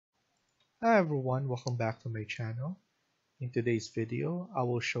Hi everyone, welcome back to my channel. In today's video, I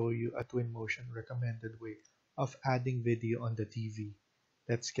will show you a Twinmotion recommended way of adding video on the TV.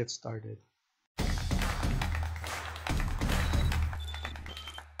 Let's get started.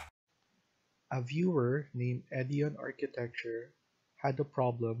 A viewer named EDION Architecture had a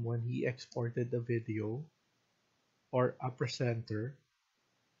problem when he exported the video or a presenter.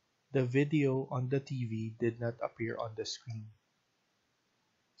 The video on the TV did not appear on the screen.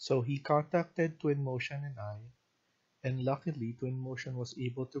 So he contacted Twinmotion and luckily Twinmotion was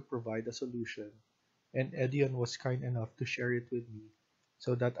able to provide a solution, and EDION was kind enough to share it with me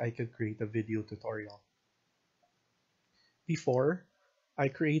so that I could create a video tutorial. Before, I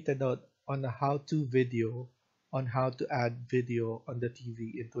created on a how-to video on how to add video on the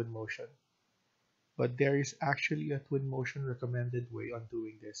TV in Twinmotion, but there is actually a Twinmotion recommended way on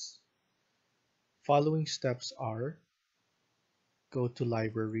doing this. Following steps are: go to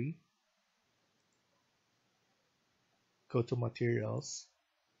Library, go to Materials,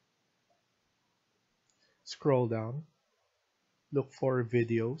 scroll down, look for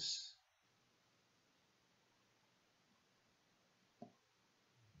Videos,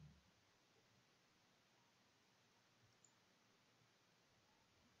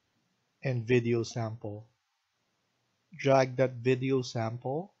 and Video Sample. Drag that video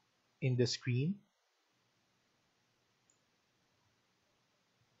sample in the screen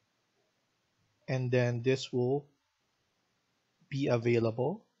and then this will be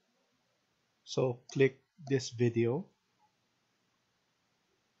available. So click this video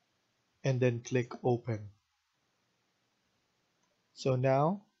and then click Open. So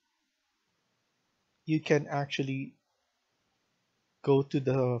now you can actually go to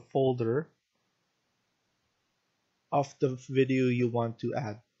the folder of the video you want to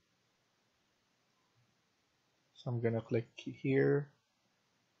add. So I'm gonna click here.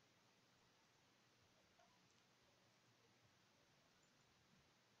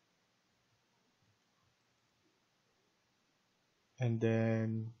 And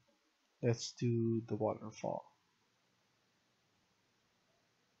then let's do the waterfall.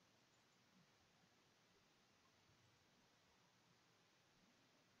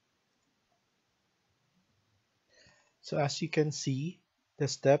 So as you can see, the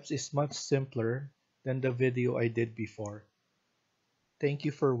steps is much simpler than the video I did before. Thank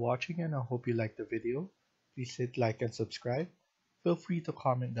you for watching and I hope you liked the video. Please hit like and subscribe. Feel free to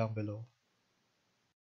comment down below.